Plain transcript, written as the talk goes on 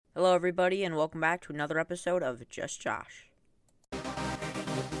Hello, everybody, and welcome back to another episode of Just Josh.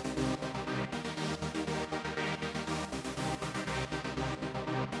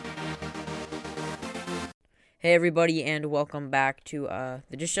 Hey, everybody, and welcome back to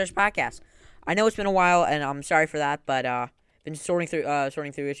the Just Josh podcast. I know it's been a while, and I'm sorry for that, but been sorting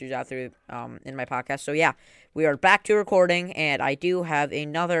through issues out through in my podcast. So yeah, we are back to recording, and I do have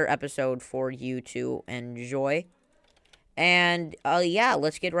another episode for you to enjoy. And yeah,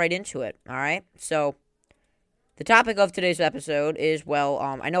 let's get right into it. All right, so. The topic of today's episode is,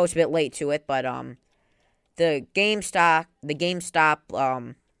 I know it's a bit late to it, but the GameStop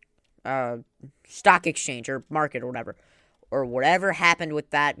stock exchange or market or whatever happened with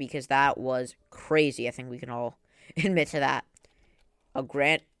that, because that was crazy. I think we can all admit to that. A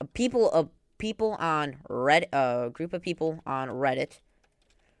group of people on Reddit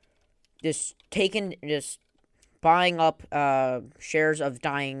just buying up shares of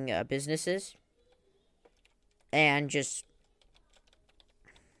dying businesses. And just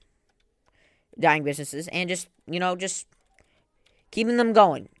dying businesses, and just keeping them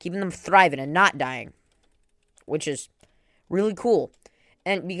going, keeping them thriving and not dying, which is really cool.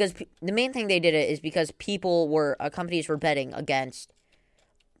 And because the main thing they did it is because companies were betting that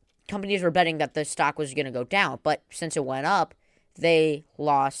the stock was going to go down, but since it went up, they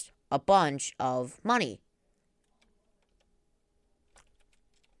lost a bunch of money.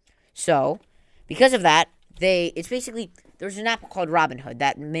 So, because of that, there's an app called Robinhood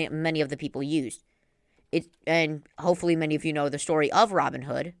that many of the people used. And hopefully many of you know the story of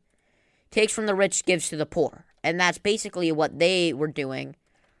Robinhood. Takes from the rich, gives to the poor. And that's basically what they were doing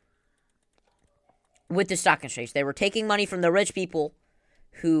with the stock exchange. They were taking money from the rich people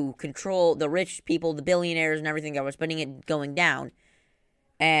who control the rich people, the billionaires and everything that was putting it going down,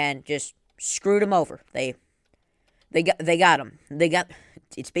 and just screwed them over. They got them.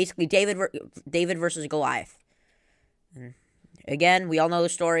 It's basically David versus Goliath. And again, we all know the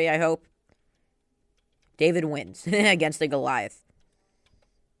story, I hope. David wins against the Goliath.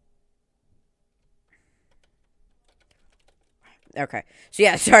 Okay. So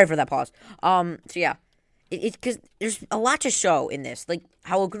yeah, sorry for that pause. It's because there's a lot to show in this, like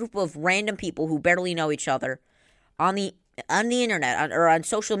how a group of random people who barely know each other on the internet or on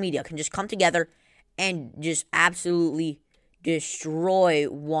social media can just come together and just absolutely destroy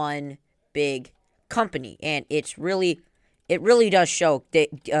one big company. And it really does show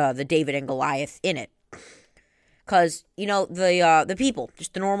the David and Goliath in it. Because, the people,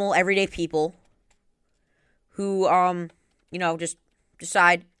 just the normal everyday people who, just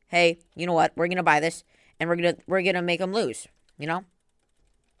decide, hey, you know what, we're going to buy this and we're going to make them lose,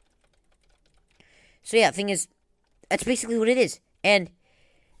 So yeah, the thing is, that's basically what it is. And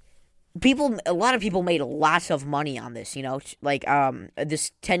a lot of people made lots of money on this, like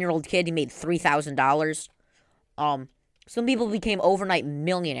this 10-year-old kid, he made $3,000. Some people became overnight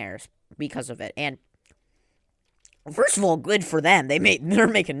millionaires because of it, and first of all, good for them. They're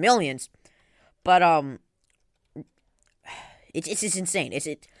making millions, but it's just insane. It's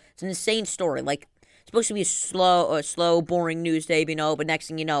an insane story. Like, it's supposed to be a slow, boring news day, but next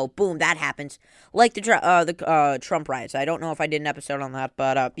thing you know, boom, that happens. Like the Trump riots. I don't know if I did an episode on that,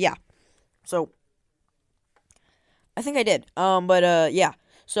 but yeah. So, I think I did. Yeah.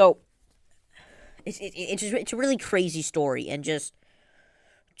 So, it's a really crazy story, and just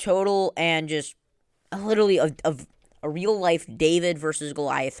total, and just literally a real life David versus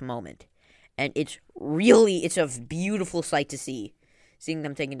Goliath moment, and it's a beautiful sight to see, seeing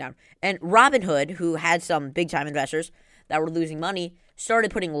them taken down. And Robinhood, who had some big time investors that were losing money,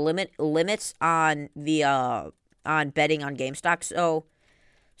 started putting limits on the on betting on GameStop.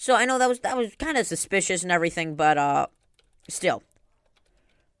 So I know that was kind of suspicious and everything, but still,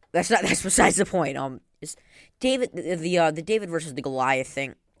 that's besides the point. Is David the David versus the Goliath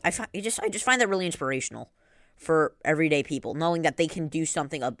thing? I just find that really inspirational for everyday people, knowing that they can do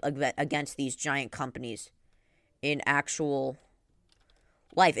something against these giant companies in actual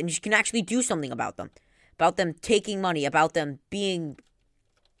life, and you can actually do something about them taking money, about them being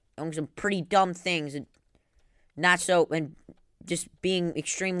some pretty dumb things, and just being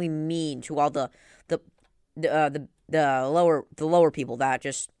extremely mean to all the lower people that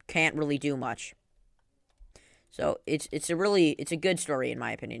just can't really do much. So it's a good story, in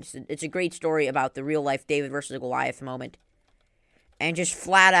my opinion. It's a great story about the real life David versus Goliath moment, and just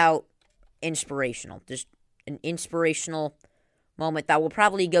flat out inspirational. Just an inspirational moment that will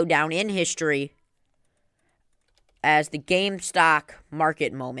probably go down in history as the GameStop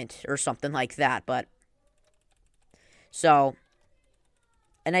market moment or something like that. But so,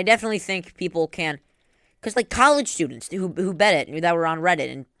 and I definitely think people can, because like college students who bet it, that were on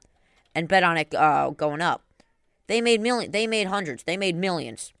Reddit, and and bet on it going up. They made They made hundreds. They made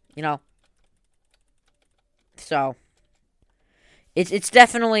millions. So it's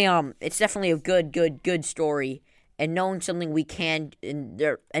definitely a good story, and knowing something we can and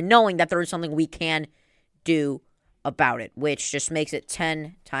knowing that there is something we can do about it, which just makes it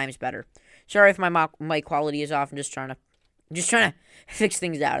 10 times better. Sorry if my mic quality is off. I'm just trying to fix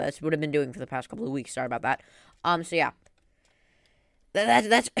things out. That's what I've been doing for the past couple of weeks. Sorry about that. So yeah,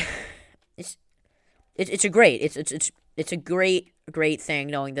 that's it's a great thing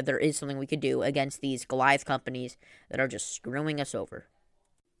knowing that there is something we could do against these Goliath companies that are just screwing us over.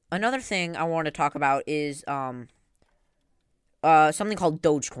 Another thing I want to talk about is something called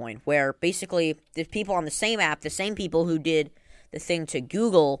Dogecoin, where basically the people on the same app, the same people who did the thing to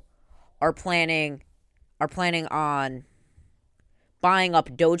Google, are planning on buying up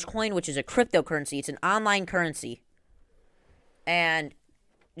Dogecoin, which is a cryptocurrency. It's an online currency, and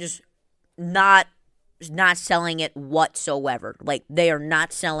just not selling it whatsoever. Like, they are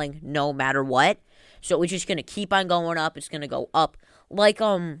not selling no matter what. So it's just gonna keep on going up. It's gonna go up like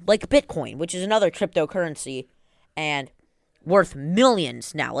Bitcoin, which is another cryptocurrency, and worth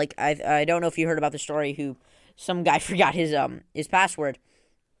millions now. Like, I don't know if you heard about the story who some guy forgot his password,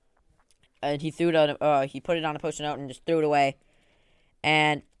 and he put it on a post-it note and just threw it away.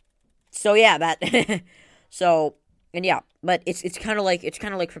 And so yeah, that so and yeah, but it's kind of like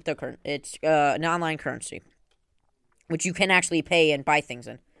cryptocurrency. It's an online currency which you can actually pay and buy things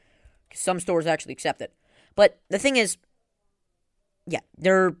in. Some stores actually accept it. But the thing is, yeah,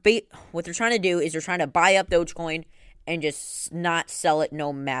 what they're trying to do is they're trying to buy up Dogecoin and just not sell it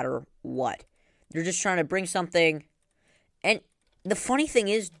no matter what. They're just trying to bring something. And the funny thing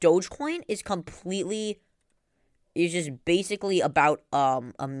is, Dogecoin is just basically about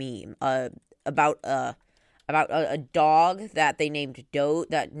a meme, about a dog that they named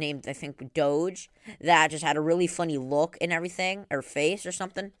I think Doge, that just had a really funny look and everything, or face or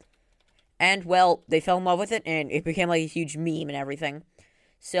something. And well, they fell in love with it, and it became like a huge meme and everything.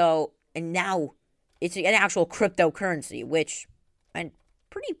 So, and now it's an actual cryptocurrency, which and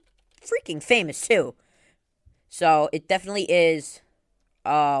pretty freaking famous too. So it definitely is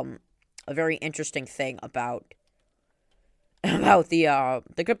a very interesting thing about the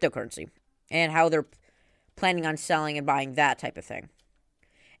cryptocurrency and how they're planning on selling and buying that type of thing.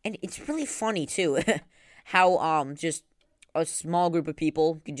 And it's really funny too how just a small group of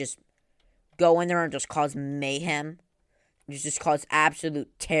people can just go in there and just cause mayhem. Just cause absolute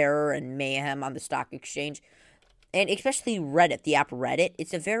terror and mayhem on the stock exchange. And especially Reddit, the app Reddit.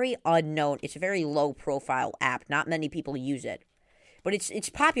 It's a very unknown, it's a very low profile app. Not many people use it. But it's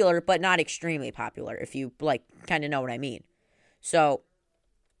popular, but not extremely popular, if you kind of know what I mean. So,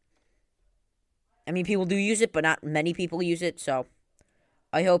 I mean, people do use it, but not many people use it. So,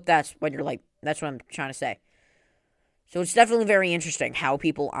 I hope that's what I'm trying to say. So, it's definitely very interesting how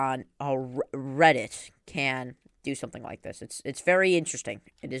people on Reddit can do something like this. It's very interesting.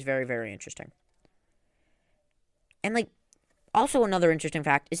 It is very, very interesting. And also another interesting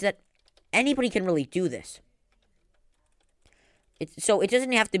fact is that anybody can really do this. So it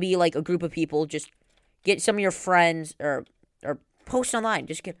doesn't have to be like a group of people. Just get some of your friends or post online.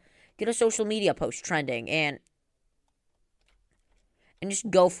 Just get a social media post trending and just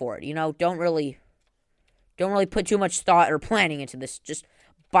go for it. Don't really put too much thought or planning into this. Just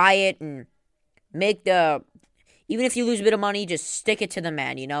buy it and even if you lose a bit of money, just stick it to the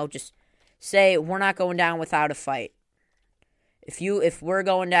man. Just say, we're not going down without a fight. If we're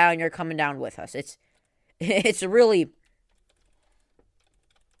going down, you're coming down with us. It's a really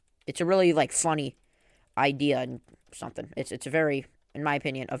funny idea and something. It's a very, in my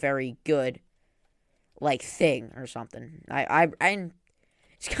opinion, a very good thing or something. I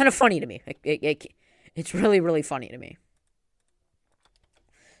it's kind of funny to me. It's really, really funny to me.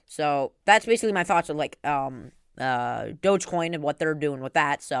 So that's basically my thoughts on Dogecoin and what they're doing with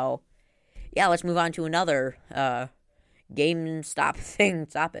that. So yeah, let's move on to another GameStop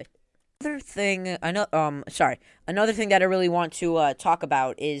topic. Another thing that I really want to talk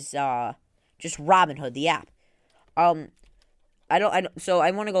about is just Robinhood, the app. So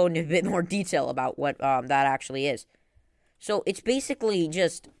I want to go into a bit more detail about what that actually is. So it's basically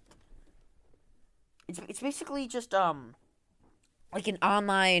just like an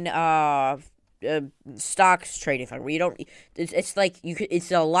online stocks trading fund where you don't. It's like you could.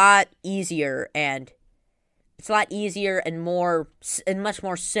 It's a lot easier and more and much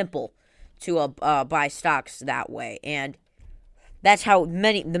more simple to buy stocks that way, and that's how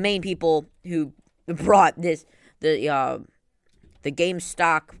the main people who brought the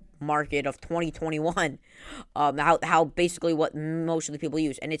GameStop market of 2021, how basically what most of the people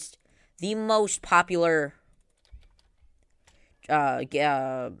use, and it's the most popular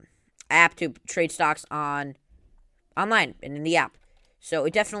app to trade stocks on online and in the app. So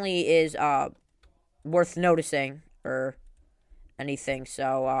it definitely is worth noticing or anything.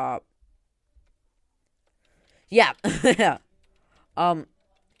 So yeah. um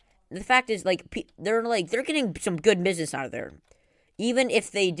the fact is, like, they're getting some good business out of there. Even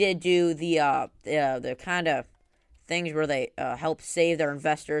if they did do the kind of things where they help save their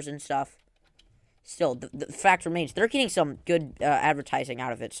investors and stuff, still the fact remains they're getting some good advertising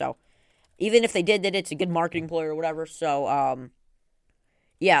out of it. So even if they did that, it's a good marketing ploy or whatever. So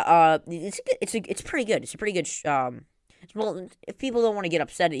yeah, it's pretty good. It's a pretty good. Well, if people don't want to get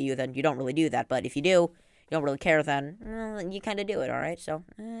upset at you, then you don't really do that. But if you do, you don't really care, then you kind of do it. All right. So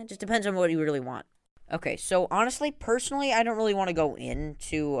it just depends on what you really want. Okay. So honestly, personally, I don't really want to go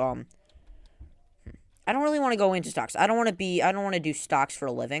into I don't really want to go into stocks. I don't want to do stocks for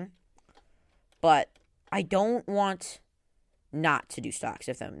a living. But I don't want not to do stocks,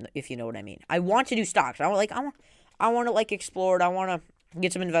 if you know what I mean. I want to do stocks. I want to like explore it. I want to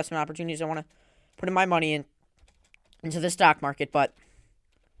get some investment opportunities. I want to put in my money into the stock market, but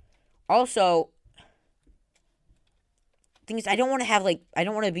also things I don't want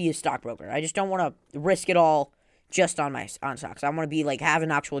to be a stockbroker. I just don't want to risk it all just on stocks. I want to be like have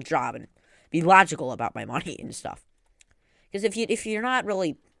an actual job and be logical about my money and stuff. Because if you're not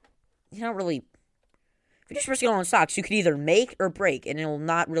really if you just risk it all on stocks, you could either make or break, and it'll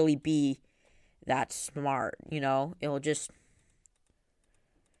not really be that smart, It'll just...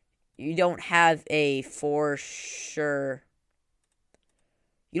 You don't have a for sure...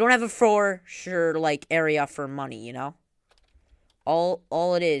 You don't have a for sure, like, area for money,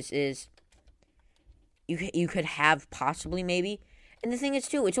 All it is... You could have possibly, maybe... And the thing is,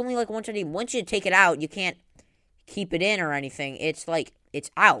 too, it's only, like, once you take it out, you can't keep it in or anything. It's, like,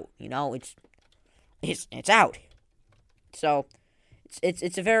 it's out, It's out. So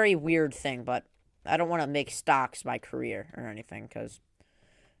it's a very weird thing, but I don't want to make stocks my career or anything because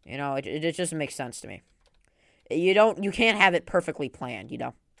it just makes sense to me. You can't have it perfectly planned,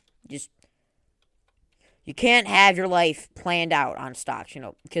 Just you can't have your life planned out on stocks,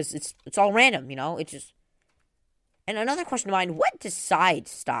 because it's all random, It's just... And another question of mine, what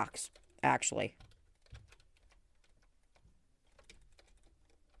decides stocks actually?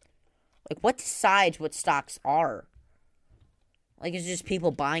 Like, what decides what stocks are? Like, is it just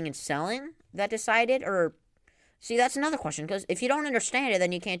people buying and selling that decide it? Or, see, that's another question, because if you don't understand it,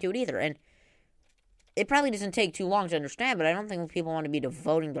 then you can't do it either. And it probably doesn't take too long to understand, but I don't think people want to be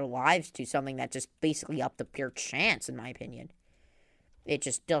devoting their lives to something that's just basically up to pure chance, in my opinion. It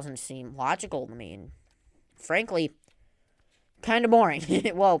just doesn't seem logical to me, and frankly, kind of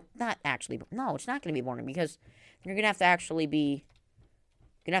boring. Well, not actually, no, it's not going to be boring, because you're going to have to actually be...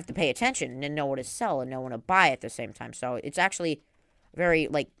 You're going to have to pay attention and know what to sell and know when to buy at the same time. So it's actually very,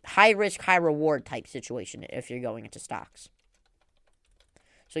 like, high risk, high reward type situation if you're going into stocks.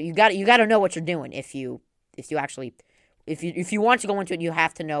 So you got to know what you're doing if you want to go into it, you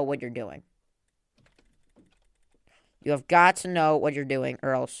have to know what you're doing. You have got to know what you're doing,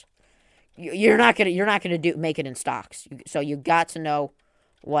 or else you're not gonna make it in stocks. So you got to know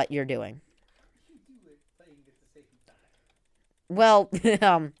what you're doing. Well,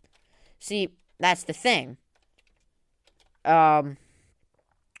 see, that's the thing. Another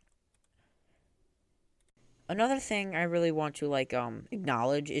thing I really want to,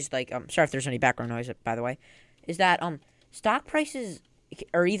 acknowledge is, sorry if there's any background noise, by the way, is that, stock prices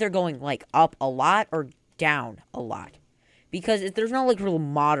are either going, up a lot or down a lot. Because there's no, real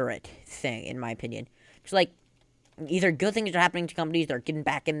moderate thing, in my opinion. It's, either good things are happening to companies, they're getting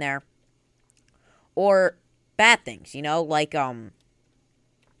back in there, or bad things, like good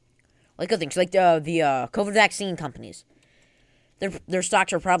things, like the COVID vaccine companies. Their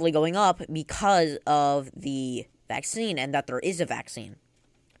stocks are probably going up because of the vaccine and that there is a vaccine.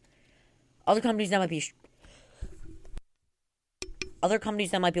 Other companies that might be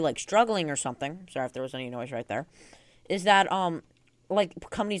struggling or something. Sorry if there was any noise right there. Is that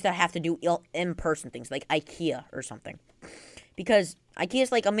companies that have to do in-person things, like IKEA or something. Because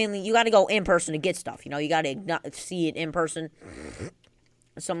IKEA's you got to go in person to get stuff. You got to see it in person,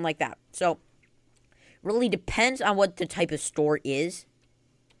 something like that. So, really depends on what the type of store is.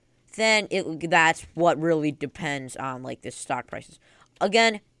 Then that's what really depends on the stock prices.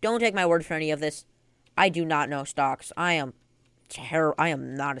 Again, don't take my word for any of this. I do not know stocks. I am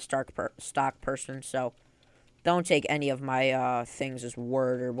not a stock person. So, don't take any of my things as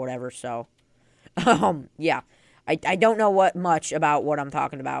word or whatever. So, yeah. I don't know much about what I'm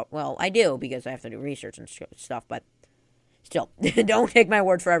talking about. Well, I do because I have to do research and stuff, but still, don't take my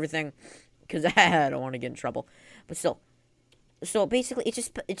word for everything, because I don't want to get in trouble. But still, so basically,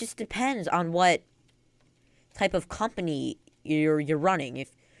 it just depends on what type of company you're running.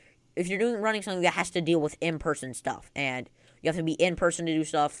 If you're running something that has to deal with in-person stuff, and you have to be in person to do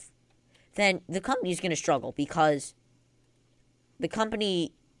stuff, then the company's going to struggle, because the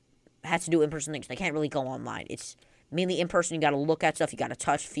company has to do in-person things. They can't really go online. It's mainly in person. You got to look at stuff. You got to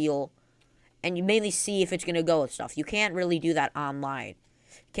touch, feel, and you mainly see if it's going to go with stuff. You can't really do that online.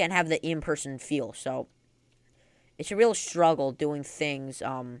 You can't have the in-person feel. So it's a real struggle doing things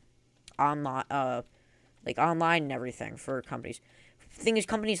online, like online and everything for companies. The thing is,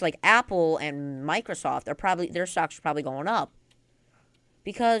 companies like Apple and Microsoft are probably, their stocks are probably going up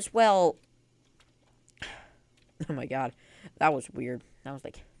because, well, oh my god, that was weird. That was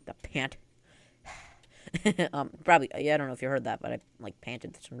like the pant. Probably, yeah, I don't know if you heard that, but I like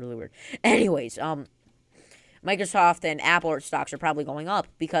panted. That's really weird. Anyways, Microsoft and Apple stocks are probably going up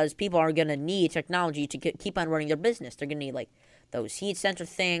because people are gonna need technology to keep on running their business. They're gonna need like those heat sensor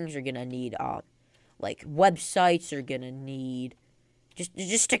things. They're gonna need like websites. They're gonna need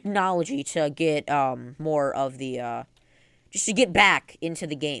just technology to get more of the just to get back into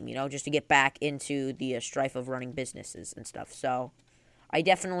the game, just to get back into the strife of running businesses and stuff. So I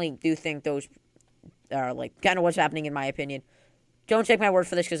definitely do think those are like kind of what's happening in my opinion. Don't take my word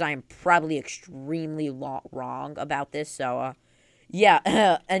for this because I am probably extremely wrong about this. So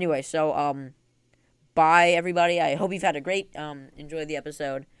yeah. Anyway, so bye everybody. I hope you've had a great enjoy the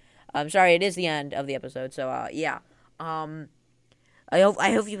episode. I'm sorry it is the end of the episode. So yeah. I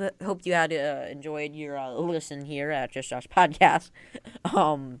hope you had enjoyed your listen here at Just Josh Podcast.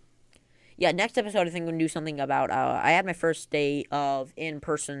 Yeah, next episode I think I'm gonna do something about I had my first day of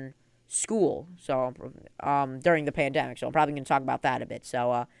in-person school, so during the pandemic, so I'm probably gonna talk about that a bit.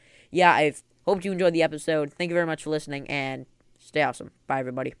 So yeah, I hope you enjoyed the episode. Thank you very much for listening, and stay awesome. Bye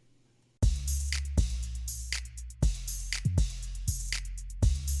everybody.